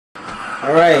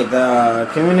Alright,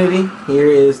 community, here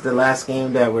is the last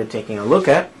game that we're taking a look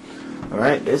at.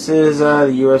 Alright, this is the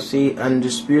UFC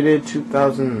Undisputed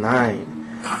 2009.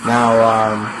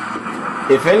 Now,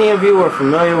 if any of you are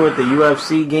familiar with the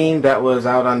UFC game that was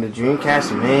out on the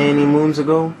Dreamcast many moons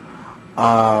ago,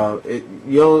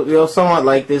 you'll somewhat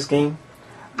like this game.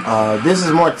 This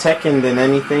is more Tekken than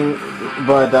anything,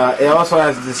 but it also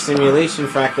has the simulation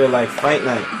factor like Fight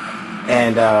Night.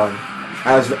 And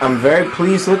I'm very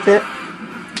pleased with it.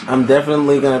 I'm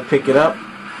definitely going to pick it up.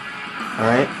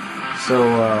 Alright, so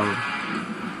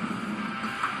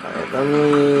alright, let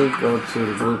me go to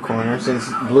the blue corner since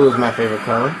blue is my favorite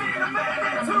color.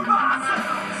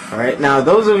 Alright, now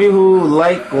those of you who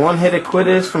like one-hit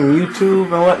quitters from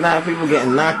YouTube and whatnot, people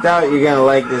getting knocked out, you're going to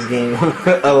like this game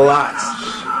a lot.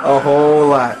 A whole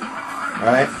lot.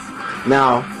 Alright,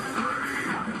 now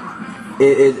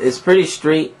it's pretty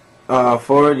straight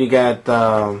forward. You got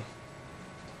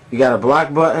a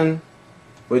block button,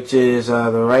 which is the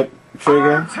right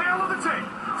trigger.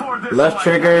 Left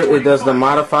trigger, it does the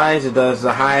modifiers. It does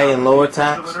the high and low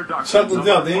attacks. Shut them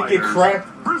down. They didn't get cracked.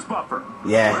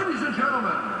 Yeah.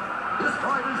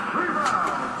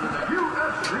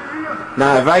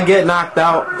 Now, if I get knocked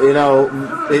out, you know,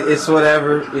 it's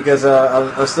whatever because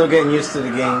I'm still getting used to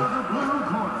the game.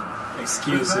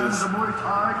 Excuses.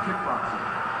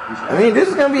 I mean, this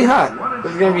is gonna be hot.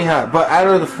 This is gonna be hot. But out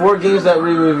of the 4 games that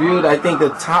we reviewed, I think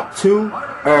the top 2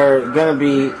 are gonna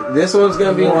be. This one's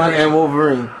gonna be one, and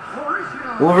Wolverine.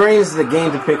 Wolverine is the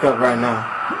game to pick up right now.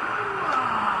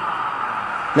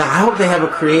 Now, I hope they have a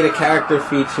create a character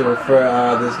feature for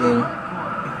this game.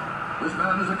 This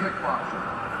man is a kickboxer.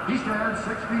 He stands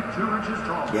 6 feet 2 inches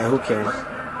tall. Yeah, who cares?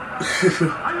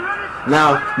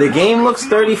 Now, the game looks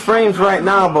 30 frames right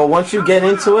now, but once you get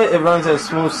into it, it runs at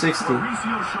smooth 60.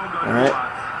 Alright?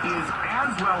 He is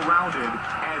as well-rounded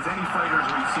as any fighters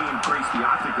we've seen grace the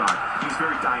octagon. He's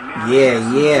very dynamic.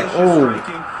 Yeah. Oh.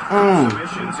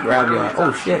 Grab you.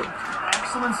 Oh, shit.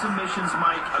 Excellent submissions,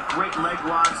 Mike. A great leg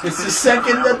lock. It's the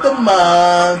second of the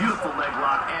month. Beautiful leg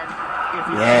lock. And if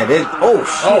yeah, this. Oh,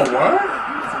 shit. Oh, what?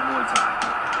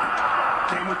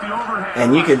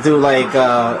 And you could do like,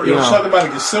 you know. Talking about to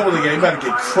get silver again. You about to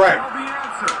get cracked.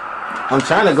 I'm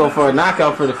trying to go for a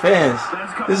knockout for the fans.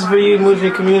 This is for you,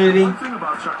 movie community.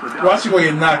 Watch you gonna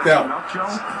get knocked out.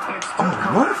 Oh,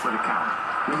 what?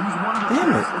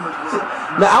 Damn it.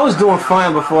 Now, I was doing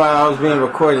fine before I was being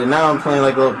recorded. Now I'm playing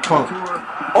like a little punk.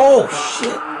 Oh,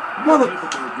 shit. Mother.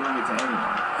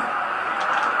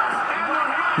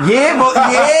 Yeah, but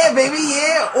yeah, baby,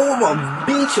 yeah. Oh, my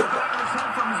beach.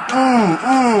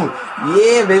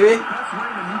 Yeah, baby.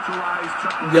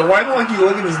 Yeah, why don't like you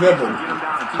look at his nipple?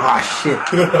 Ah, shit.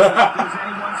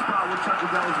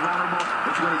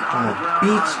 On the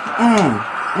beach.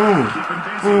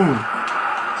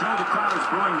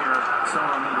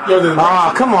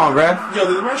 Oh, come on, bruh. Yo,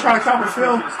 did the man try to cop a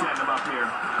film?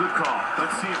 Good call.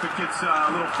 Let's see if it gets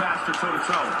a little faster toe to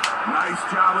toe. Nice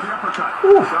job with the uppercut.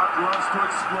 Chuck loves to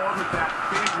explode with that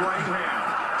big right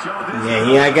hand. Yeah,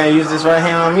 he ain't gonna use this right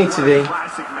hand on me today.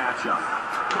 Classic matchup.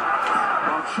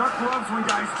 Well, Chuck loves when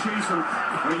guys chase him.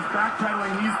 When he's backpedaling,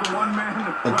 he's the one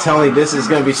man. I'm telling you, this is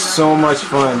gonna be so much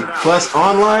fun. Plus,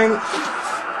 online,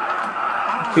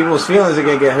 people's feelings are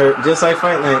gonna get hurt, just like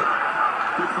Fight Night.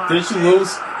 Did she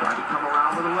lose?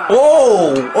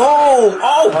 Oh,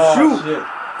 shoot. Shit.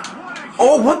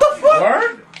 Oh, what the fuck?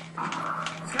 Word?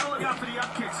 Telling up for the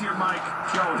up kicks here, Mike.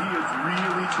 Joe, he is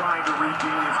really trying to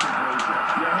regain his composure.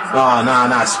 Oh,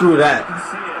 nah, screw that.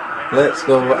 Let's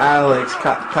go, Alex.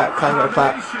 Clap.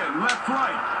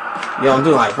 Yo, I'm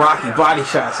doing like Rocky body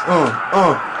shots. Rocky!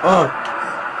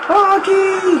 Chuck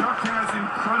has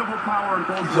incredible power in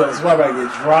both Yo, that's why I get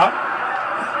dropped.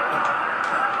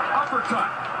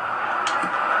 uppercut.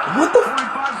 What the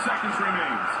 45 seconds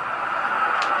remains.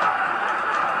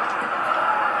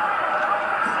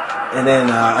 And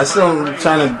then I still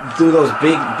trying to do those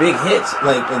big hits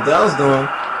like Adele's doing.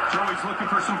 Joey's looking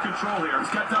for some control here. He's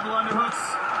got double underhooks.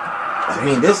 I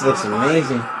mean, this looks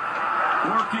amazing.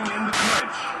 Working in the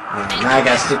clinch. Now I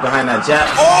got to stick behind that jab.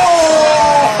 Oh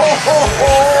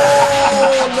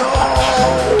no!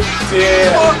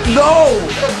 Yeah. No,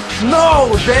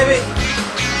 David.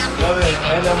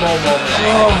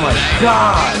 Oh my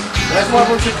God! That's why I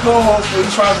went to co-host when he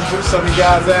tries to put some of you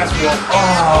guys' ass whoop.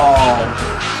 Oh.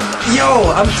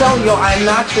 Yo, I'm telling you, I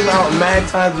knocked him out mad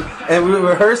times, and we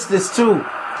rehearsed this too.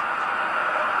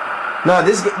 No,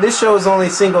 this show is only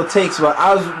single takes, but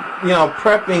I was,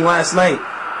 prepping last night,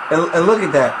 and look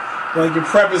at that. Like your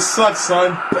prepping sucks,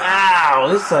 son. Bow!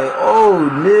 It's like, oh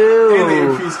no. And the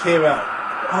earpiece came out.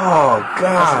 Oh, That's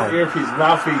God. an earpiece,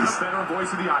 mouthpiece. Veteran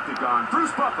voice of the Octagon,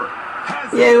 Bruce Buffer.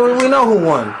 Has Yeah, we know who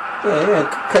won. Yeah,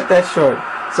 cut that short.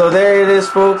 So there it is,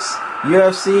 folks.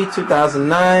 UFC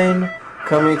 2009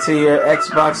 coming to your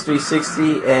Xbox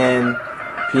 360 and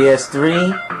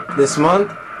PS3 this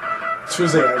month.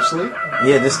 Tuesday, actually.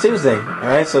 Yeah, this Tuesday.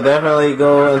 Alright, so definitely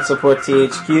go and support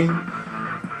THQ,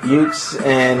 Ukes,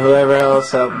 and whoever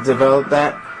else helped develop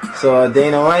that. So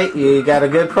Dana White, you got a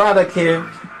good product here,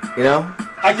 you know?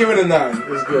 I give it a 9.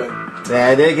 It's good.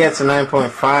 Yeah, it gets a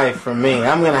 9.5 from me.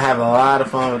 I'm going to have a lot of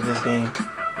fun with this game,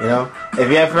 you know? If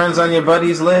you have friends on your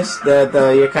buddies list that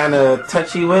you're kind of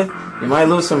touchy with, you might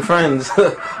lose some friends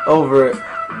over it.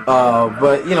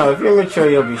 But, you know, if you're mature,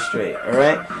 you'll be straight,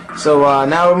 alright? So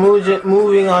now we're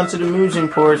moving on to the Mugen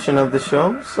portion of the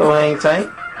show. So hang tight,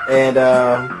 and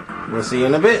we'll see you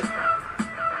in a bit.